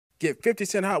Get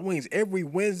 50-cent hot wings every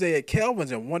Wednesday at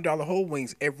Kelvin's and $1 whole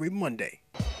wings every Monday.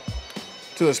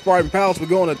 To the Spartan Palace, we're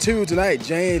going to 2 tonight.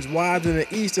 James Wiseman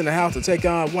and East in the house to take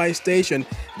on White Station.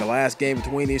 The last game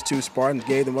between these two Spartans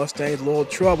gave the Mustangs a little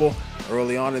trouble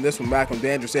early on in this one. Malcolm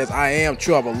Dandridge says, "I am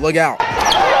trouble, look out."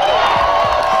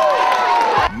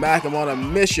 Malcolm on a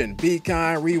mission. Be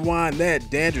kind, rewind that.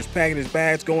 Dandridge packing his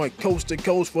bags, going coast to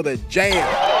coast for the jam.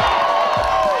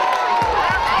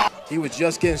 He was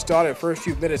just getting started. First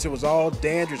few minutes, it was all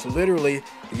Dandridge. Literally,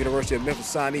 the University of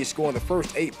Memphis signees scoring the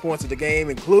first 8 points of the game,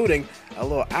 including a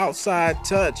little outside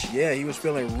touch. Yeah, he was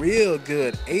feeling real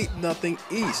good. 8-0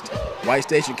 East. White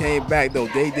Station came back, though.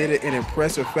 They did it in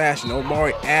impressive fashion.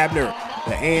 Omari Abner,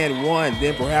 the and one.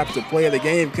 Then perhaps the play of the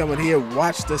game coming here.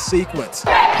 Watch the sequence.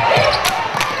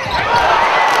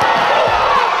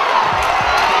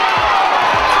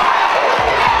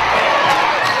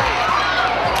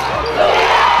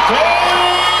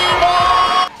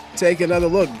 Take another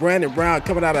look. Brandon Brown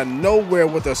coming out of nowhere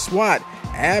with a swat.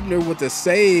 Abner with the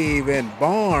save and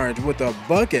Barnes with a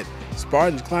bucket.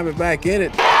 Spartans climbing back in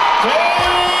it.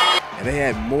 And they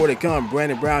had more to come.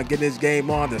 Brandon Brown getting his game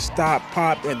on, the stop,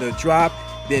 pop, and the drop.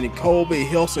 Then Colby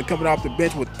Hilson coming off the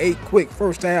bench with 8 quick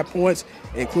first half points,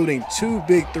 including 2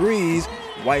 big threes.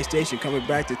 White Station coming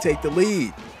back to take the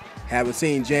lead. Haven't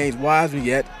seen James Wiseman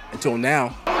yet until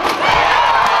now.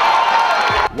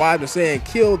 Wiseman saying,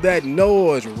 "Kill that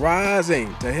noise,"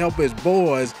 rising to help his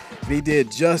boys. And he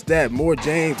did just that. More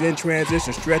James in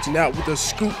transition, stretching out with a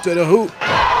scoop to the hoop.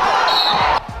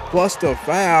 Plus the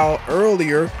foul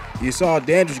earlier. You saw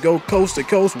Dandridge go coast to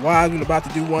coast. Wiseman about to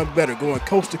do one better, going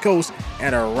coast to coast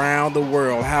and around the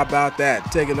world. How about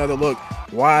that? Take another look.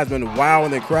 Wiseman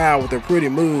wowing the crowd with a pretty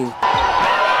move.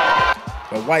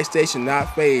 But White Station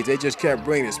not fazed. They just kept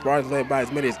bringing it. Spartans led by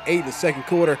as many as 8 in the second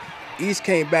quarter. East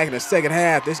came back in the second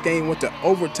half. This game went to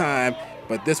overtime,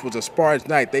 but this was a Spartans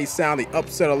night. They sound the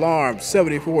upset alarm,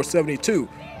 74-72.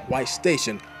 White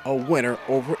Station a winner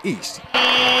over East.